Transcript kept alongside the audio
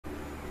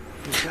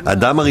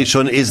Adam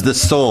HaRishon is the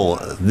soul.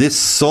 This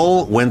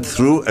soul went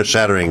through a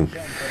shattering.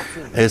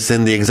 As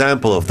in the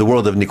example of the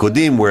world of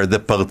Nikodim, where the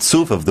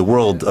partzuf of the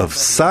world of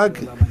Sag,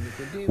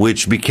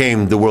 which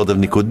became the world of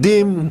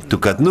Nikodim, to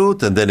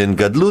Katnut, and then in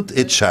Gadlut,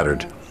 it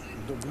shattered.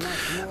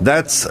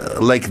 That's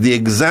like the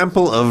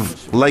example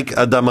of like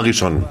Adam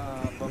HaRishon.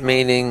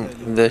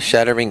 Meaning the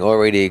shattering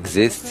already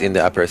exists in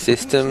the upper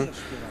system,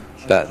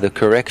 but the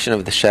correction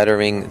of the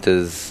shattering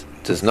does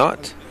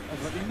not?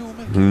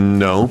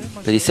 No.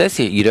 But he says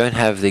here, you don't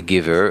have the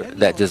giver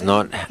that does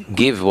not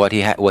give what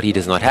he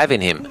does not have in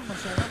him.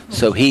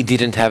 So he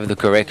didn't have the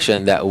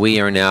correction that we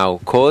are now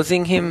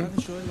causing him?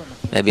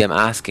 Maybe I'm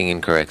asking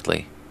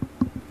incorrectly.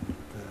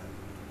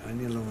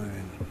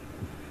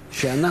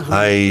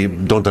 I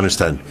don't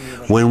understand.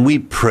 When we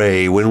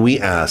pray, when we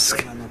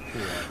ask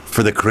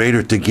for the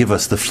Creator to give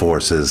us the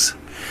forces,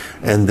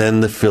 and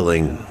then the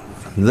filling,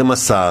 the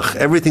masach,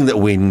 everything that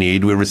we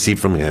need, we receive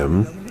from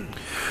Him.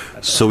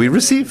 So we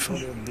receive.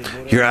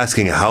 You're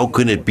asking, how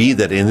can it be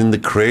that in the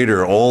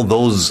Creator, all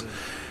those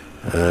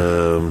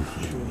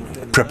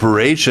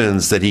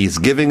preparations that He's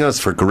giving us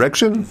for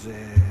correction?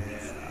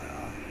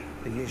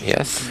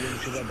 Yes.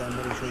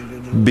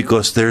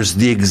 Because there's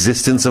the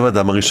existence of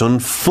Adam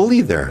HaRishon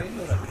fully there.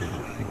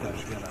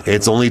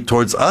 It's only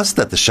towards us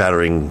that the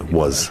shattering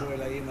was.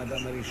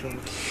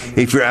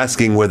 If you're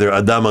asking whether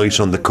Adam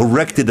HaRishon, the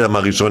corrected Adam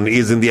HaRishon,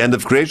 is in the end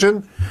of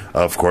creation,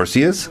 of course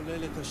he is.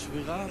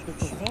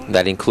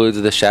 That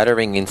includes the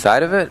shattering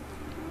inside of it?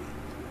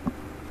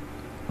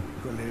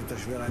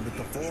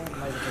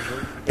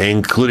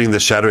 Including the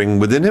shattering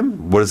within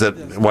him? What is that?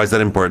 Why is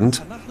that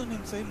important?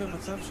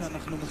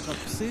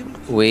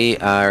 We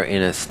are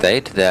in a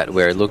state that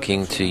we're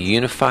looking to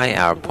unify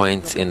our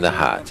points in the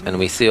heart. And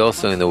we see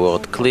also in the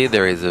world clear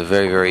there is a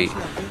very, very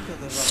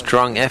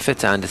strong effort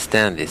to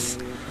understand this.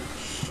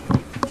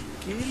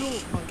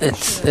 It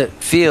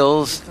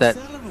feels that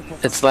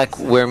it's like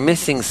we're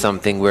missing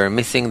something. We're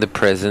missing the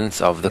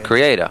presence of the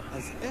Creator.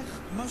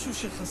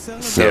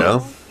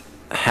 So,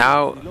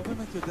 how,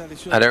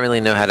 I don't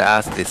really know how to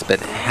ask this, but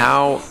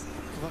how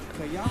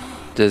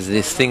does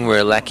this thing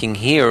we're lacking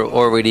here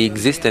already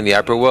exist in the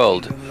upper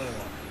world?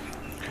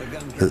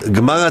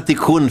 Gemara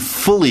Tikkun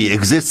fully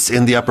exists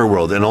in the upper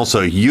world, and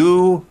also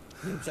you,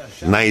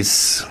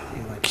 nice,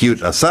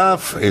 cute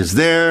Asaf, is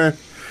there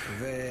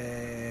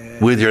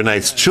with your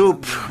nice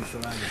chup,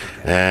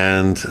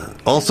 and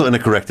also in a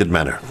corrected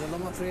manner.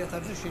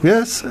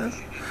 Yes,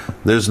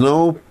 there's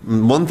no,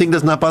 one thing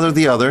does not bother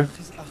the other.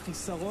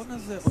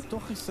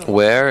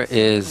 Where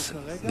is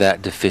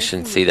that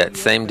deficiency, that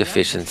same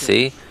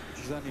deficiency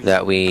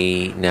that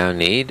we now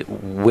need?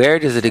 Where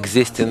does it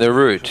exist in the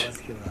root?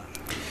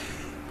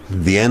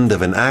 The end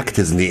of an act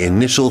is in the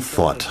initial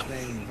thought.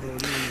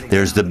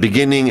 There's the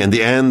beginning and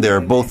the end.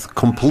 They're both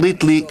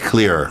completely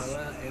clear.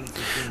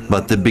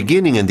 But the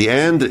beginning and the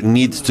end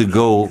needs to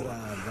go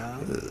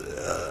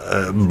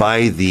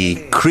by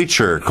the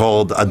creature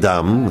called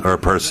Adam, or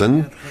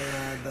person,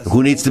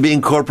 who needs to be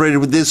incorporated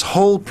with this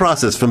whole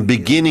process from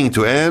beginning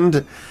to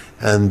end,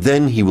 and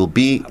then he will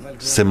be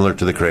similar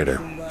to the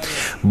Creator.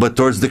 But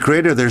towards the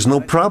Creator, there's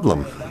no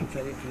problem.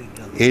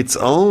 It's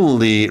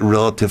only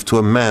relative to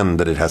a man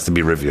that it has to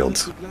be revealed.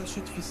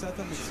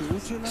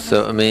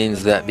 So it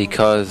means that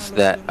because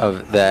that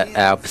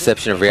our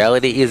perception of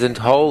reality isn't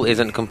whole,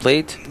 isn't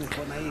complete?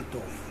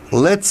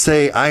 Let's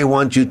say I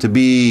want you to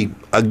be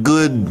a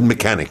good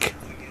mechanic.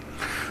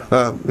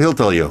 He'll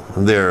tell you.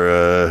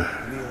 There,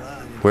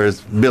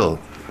 where's Bill?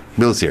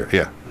 Bill's here,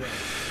 yeah.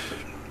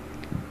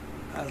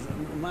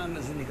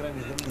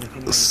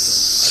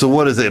 So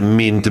what does it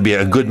mean to be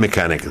a good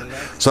mechanic?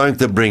 So I'm going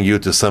to bring you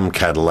to some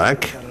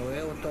Cadillac,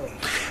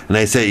 and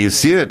I say, you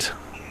see it?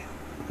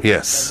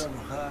 Yes.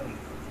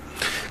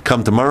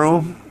 Come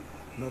tomorrow,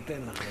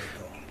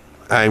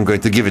 I'm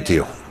going to give it to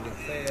you.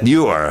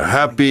 You are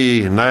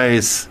happy,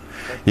 nice.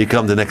 You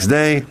come the next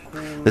day,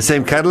 the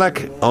same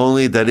Cadillac,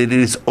 only that it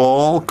is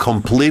all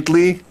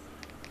completely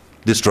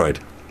destroyed.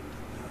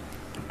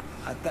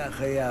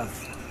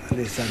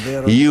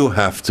 You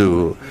have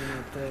to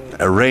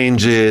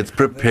arrange it,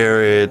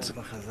 prepare it,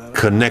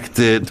 connect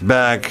it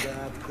back.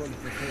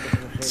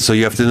 So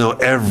you have to know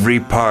every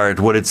part,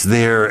 what it's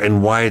there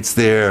and why it's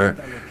there.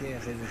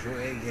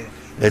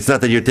 It's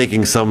not that you're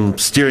taking some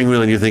steering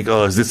wheel and you think,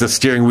 oh, is this a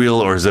steering wheel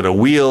or is it a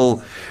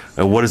wheel?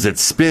 And what does it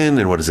spin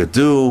and what does it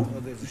do?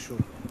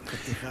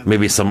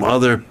 Maybe some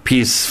other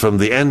piece from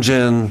the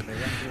engine.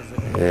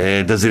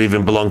 Does it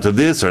even belong to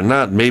this or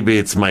not? Maybe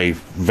it's my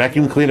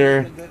vacuum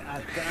cleaner.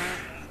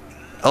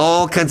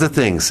 All kinds of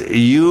things.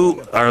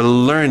 You are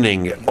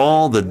learning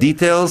all the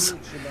details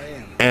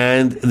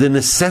and the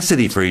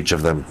necessity for each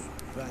of them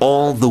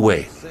all the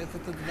way.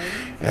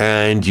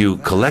 And you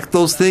collect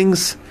those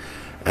things,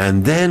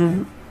 and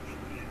then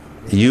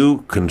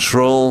you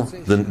control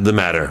the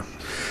matter.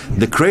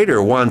 The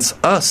Creator wants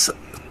us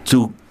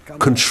to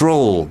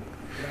control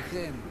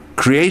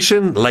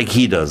creation like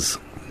He does.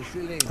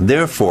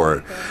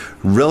 Therefore,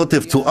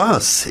 relative to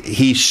us,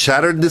 He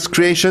shattered this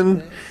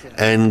creation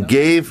and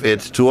gave it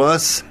to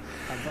us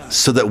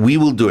so that we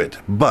will do it.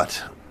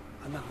 But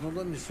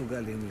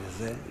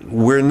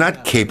We're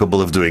not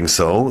capable of doing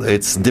so.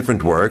 It's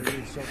different work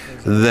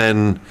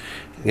than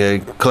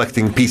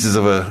collecting pieces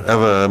of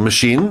a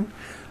machine,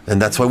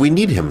 and that's why we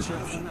need him.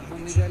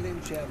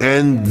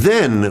 And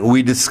then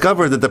we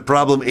discover that the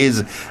problem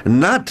is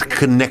not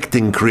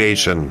connecting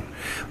creation,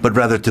 but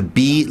rather to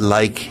be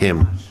like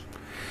him.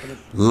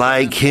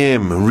 Like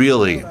him,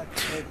 really.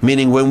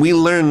 Meaning when we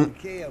learn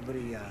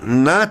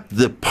not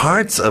the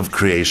parts of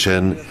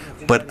creation,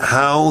 but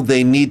how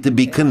they need to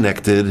be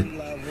connected,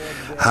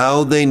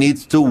 how they need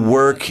to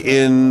work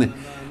in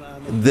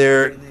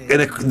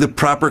the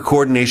proper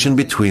coordination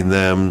between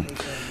them.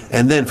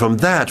 And then from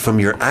that, from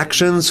your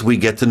actions, we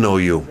get to know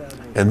you.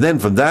 And then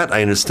from that,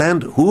 I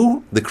understand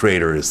who the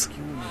Creator is.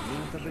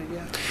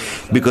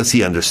 Because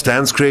he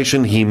understands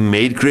creation, he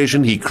made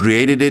creation, he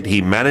created it,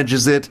 he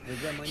manages it,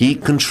 he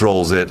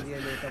controls it.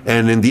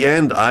 And in the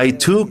end, I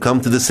too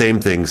come to the same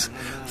things.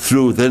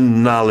 Through the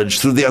knowledge,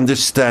 through the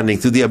understanding,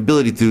 through the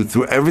ability to,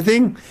 through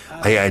everything,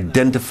 I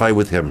identify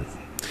with him.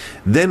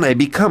 Then I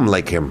become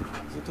like him.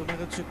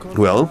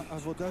 Well,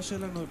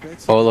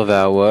 all of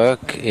our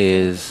work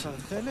is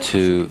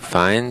to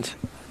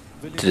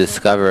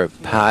discover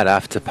part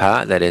after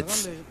part that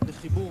it's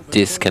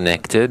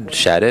disconnected,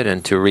 shattered,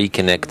 and to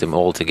reconnect them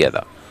all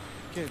together.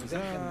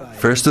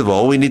 First of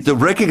all, we need to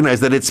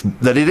recognize that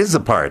it is a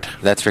part.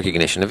 That's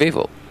recognition of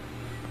evil.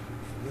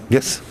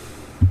 Yes.